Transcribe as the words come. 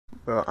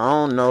Bro, I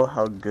don't know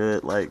how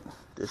good like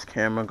this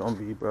camera gonna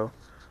be, bro.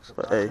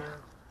 But hey,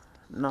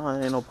 no,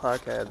 it ain't no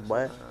podcast,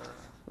 boy.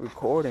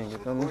 Recording, you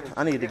feel me?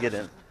 I need to get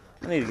in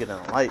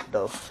a light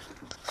though.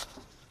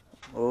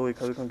 Oh,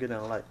 because we gonna get in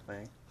a light,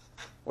 man.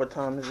 What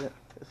time is it?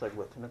 It's like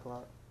what, 10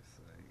 o'clock? It's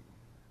like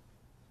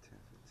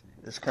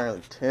 10:15. It's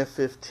currently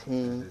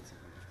 10:15.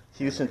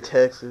 Houston,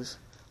 Texas.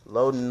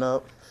 Loading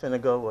up.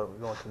 Finna go. What? We're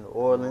going to New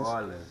Orleans.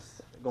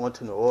 Going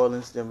to New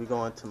Orleans. Then we're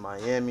going to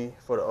Miami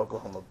for the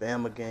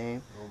Oklahoma-Bama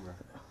game.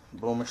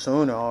 Boomer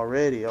Sooner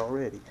already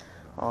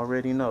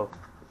know.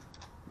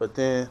 But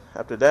then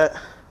after that,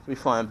 we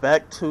flying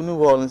back to New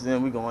Orleans.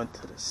 Then we going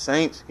to the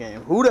Saints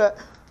game. Who that?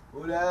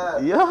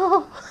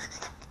 Yo.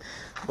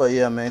 But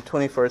yeah, man,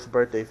 21st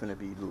birthday finna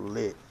be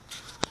lit.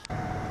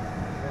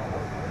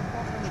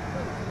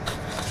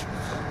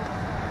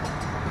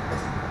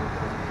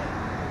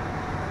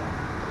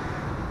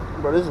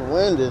 Bro, this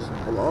wind is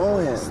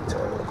blowing.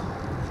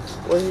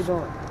 What are you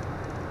doing?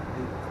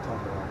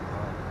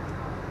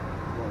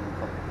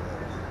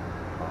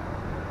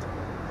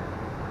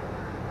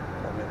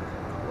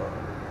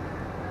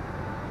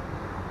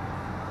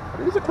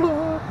 It's a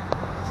club.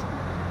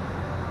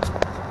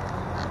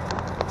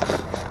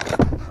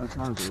 I'm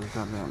trying to do this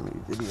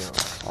goddamn video.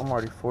 I'm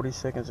already 40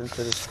 seconds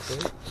into this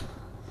clip.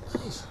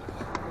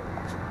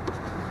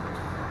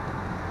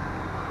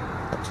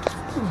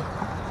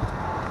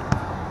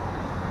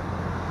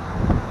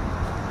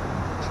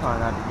 Trying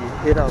not to get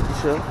hit out the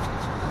show.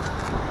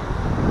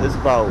 It's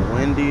about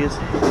windy as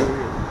hell.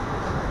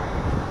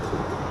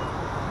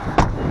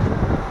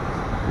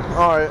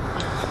 Alright.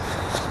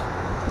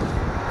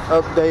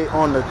 Update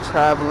on the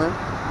traveling.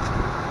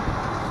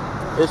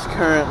 It's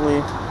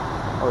currently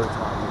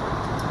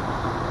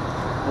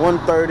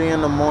 1:30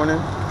 in the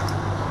morning.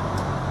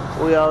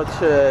 We out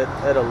here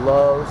at a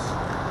Love's.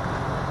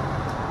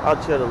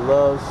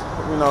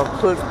 You know,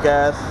 quick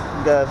gas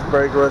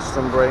break,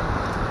 restroom break.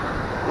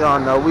 Y'all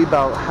know we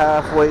about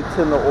halfway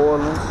to New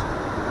Orleans,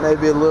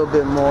 maybe a little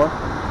bit more.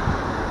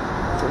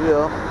 So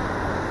yeah,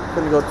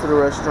 gonna go to the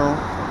restroom.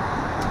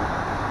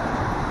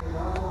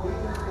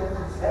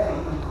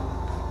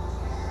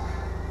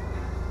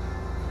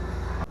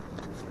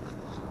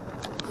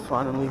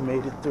 Finally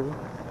made it through.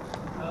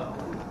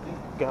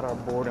 Got our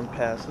boarding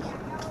passes.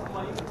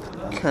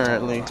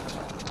 Currently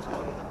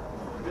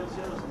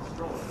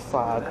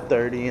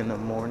 5:30 in the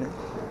morning.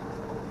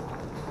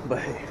 But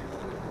hey,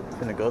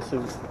 gonna go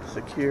through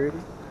security.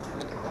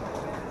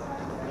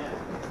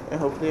 And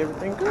hopefully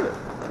everything good.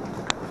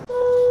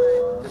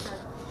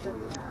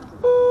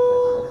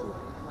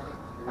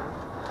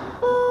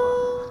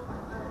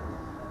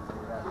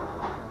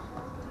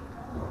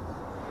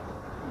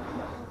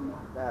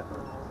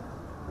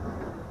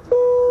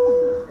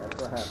 That's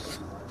what happened.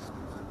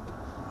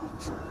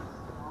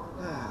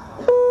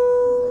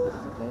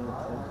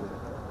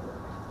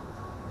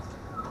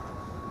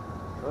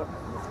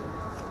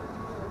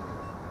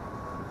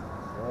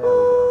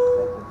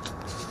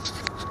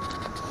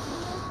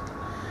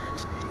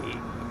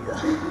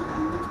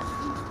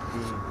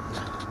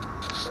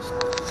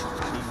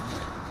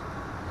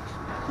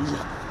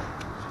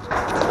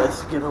 Let's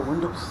get a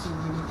window seat.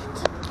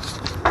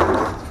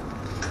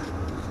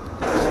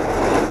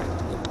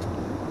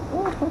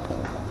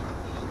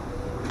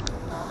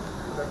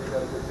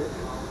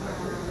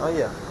 Oh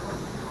yeah.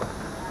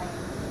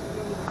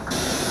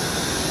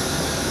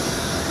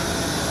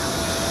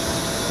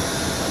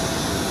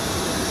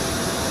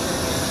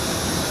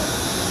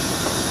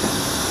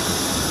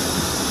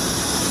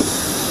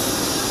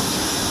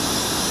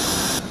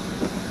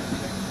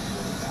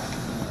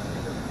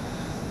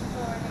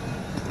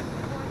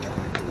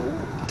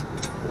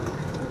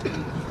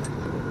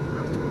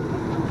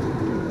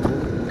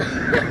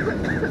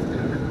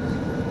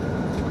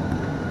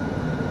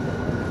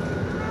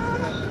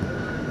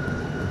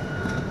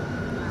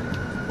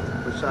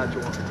 Which side you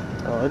want?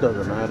 Oh, it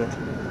doesn't matter.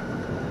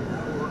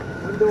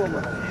 What doing,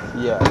 man?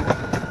 Yeah.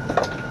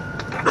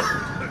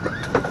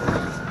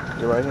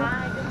 You right here?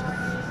 Hi, good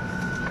morning.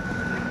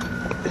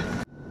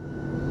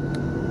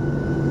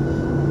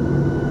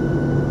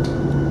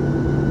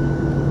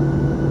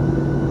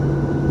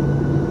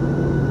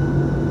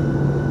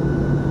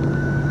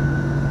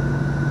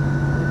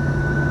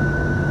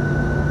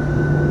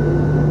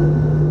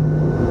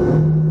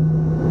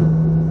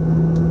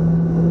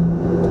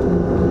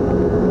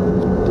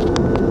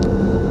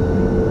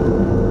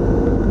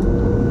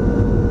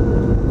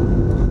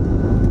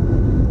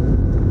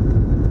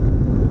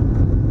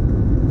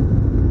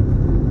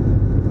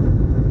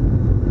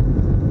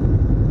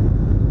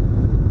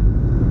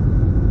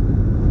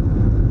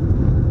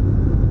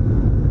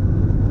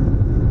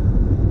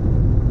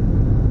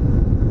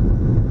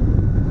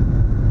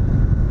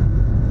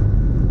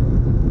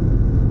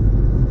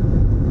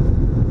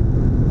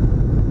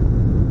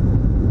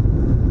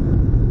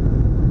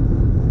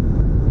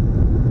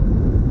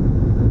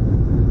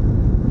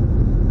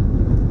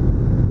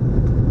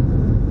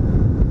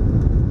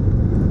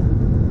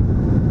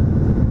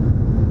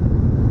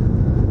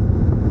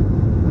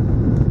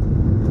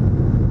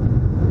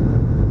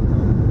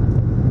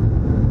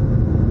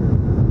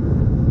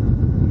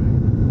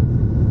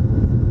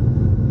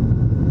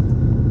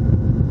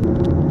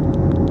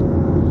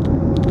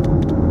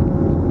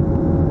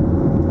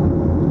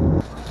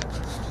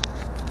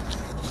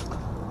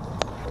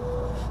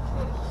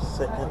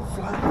 second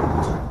flight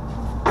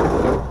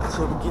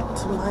until we get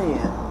to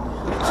Miami.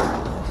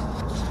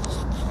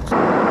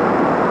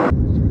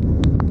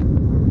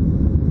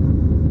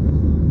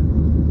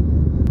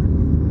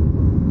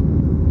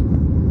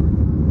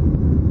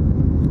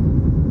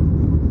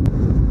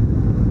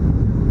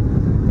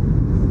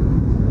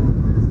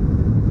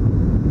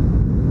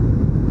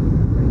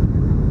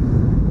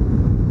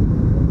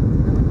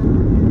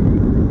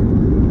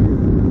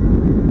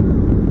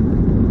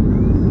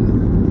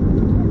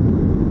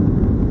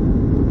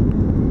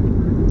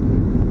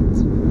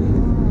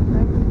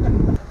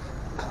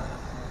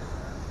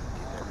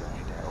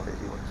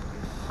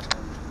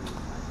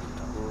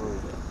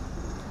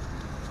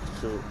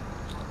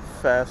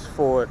 Fast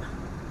forward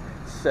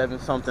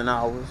 7-something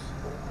hours.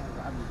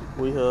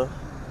 We here.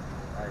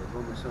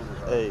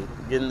 Hey,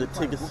 getting the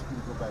tickets.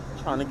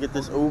 Trying to get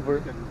this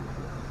Uber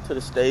to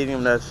the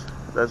stadium. That's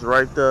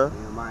right there. We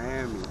in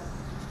Miami.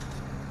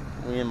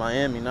 We in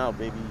Miami now,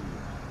 baby.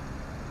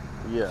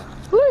 Yeah.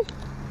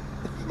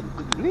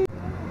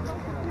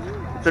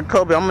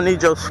 Jacoby, I'm gonna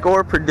need your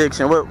score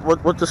prediction.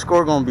 What the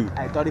score gonna be?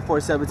 Hey,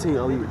 34-17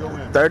 OU.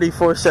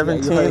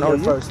 34-17 OU.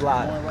 OU. First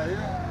live.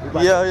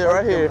 Yeah,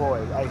 right here.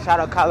 Boys. Hey, shout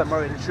out Kyler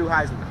Murray, the true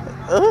Heisman.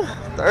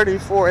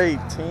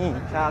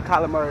 34-18. Shout out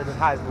Kyler Murray, the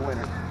Heisman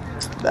winner.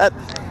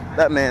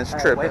 That man's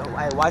tripping.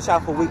 Hey, watch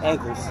out for weak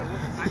ankles.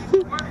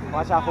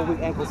 Watch out for weak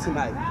ankles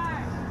tonight.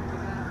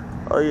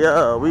 Oh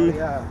yeah, we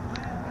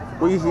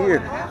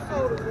here.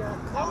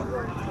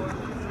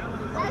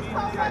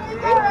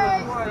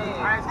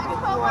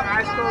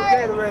 Ice cold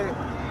Gatorade.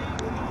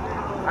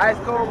 Ice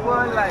cold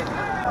Bud Light.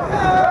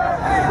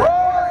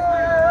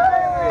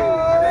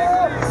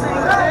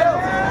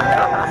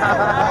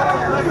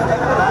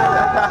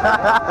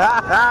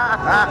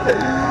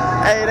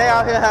 Hey, they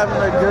out here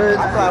having a good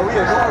time. We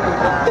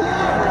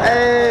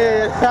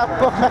Hey,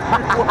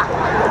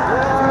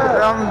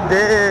 I'm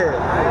dead.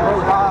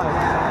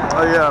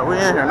 Oh yeah, we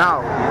in here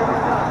now.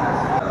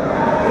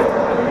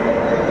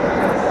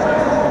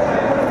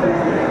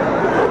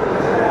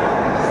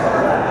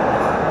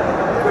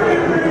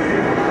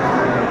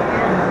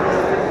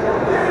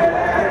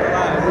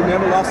 We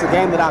never lost a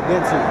game that I've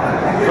been to.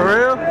 For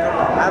real?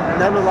 I've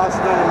never lost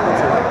a game I've been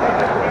to.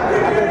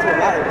 I've been to a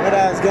lot of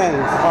good-ass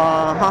games.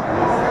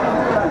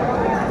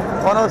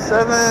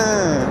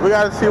 107. We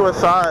gotta see what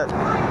side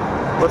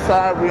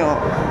we on.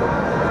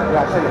 We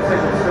gotta take a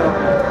picture still.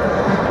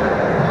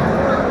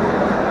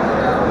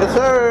 Yes,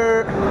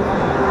 sir.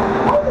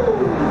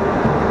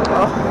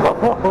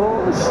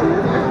 Oh,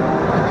 shit.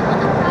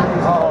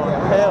 Oh,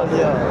 hell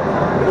yeah.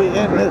 We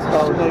in this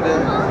hoe, nigga.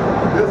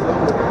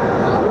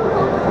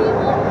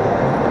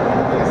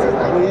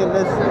 We in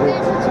this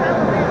bitch.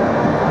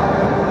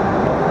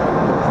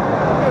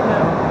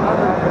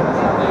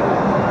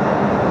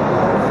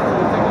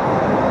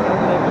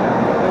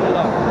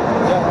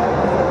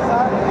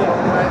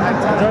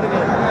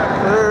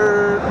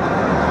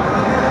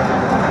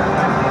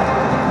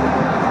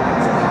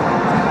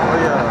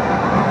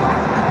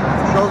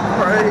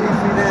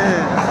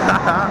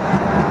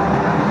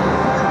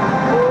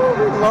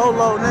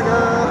 Low, nigga.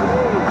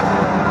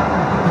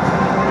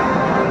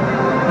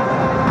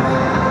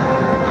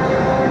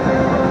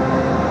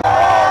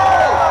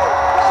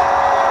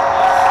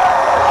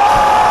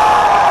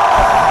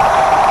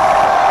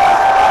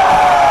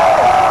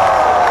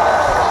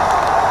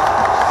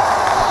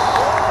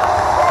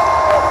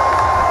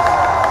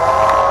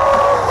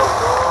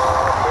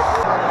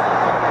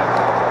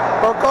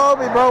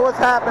 Jacoby, bro, what's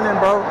happening,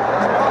 bro?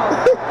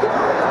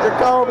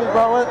 Jacoby,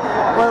 bro,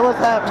 what's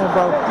happening,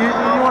 bro? You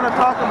want to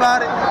talk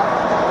about it?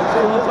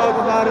 You want to talk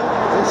about it?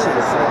 This shit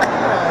is sick.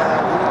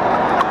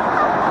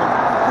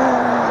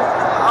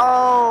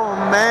 Oh,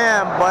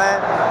 man, boy.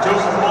 They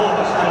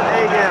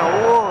getting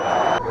whooped.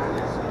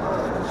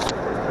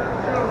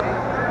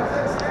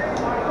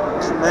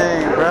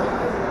 Man, bro.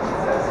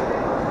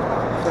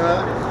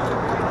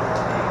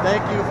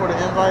 Thank you for the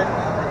invite,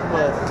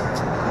 but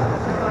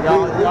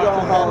y'all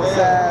going home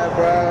sad,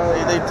 bro.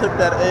 They took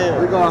that L.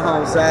 We going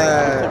home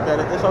sad.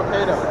 It's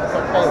okay though. It's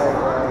okay.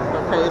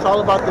 Okay, it's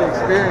all about the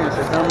experience.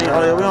 You feel me?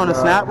 Oh yeah, we on the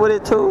snap with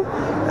it too.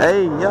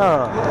 Hey,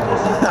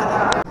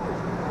 yeah.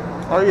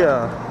 Oh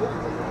yeah.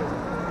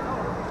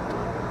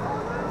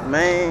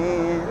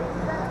 Man.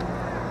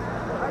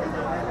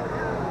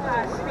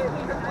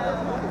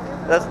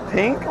 That's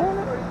pink on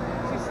it?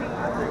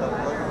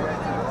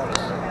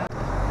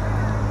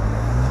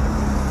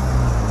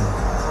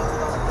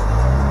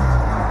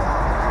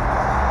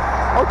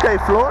 Okay,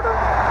 Florida.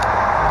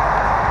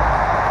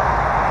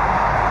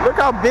 Look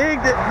how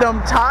big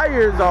them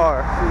tires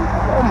are.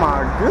 Oh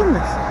my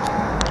goodness.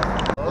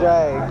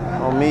 Jay.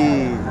 On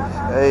me.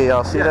 Hey,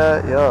 y'all see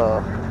that?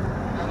 Yeah.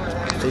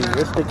 Hey,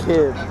 it's the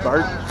kid's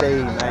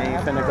birthday, man.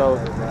 Finna go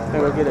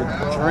get a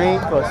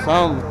drink or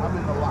something.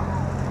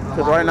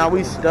 Cause right now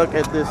we stuck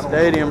at this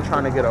stadium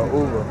trying to get an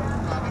Uber.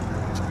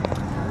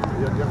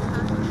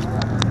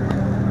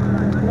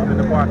 I'm in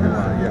the parking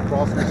lot. Yeah,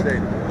 crossing the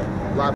stadium.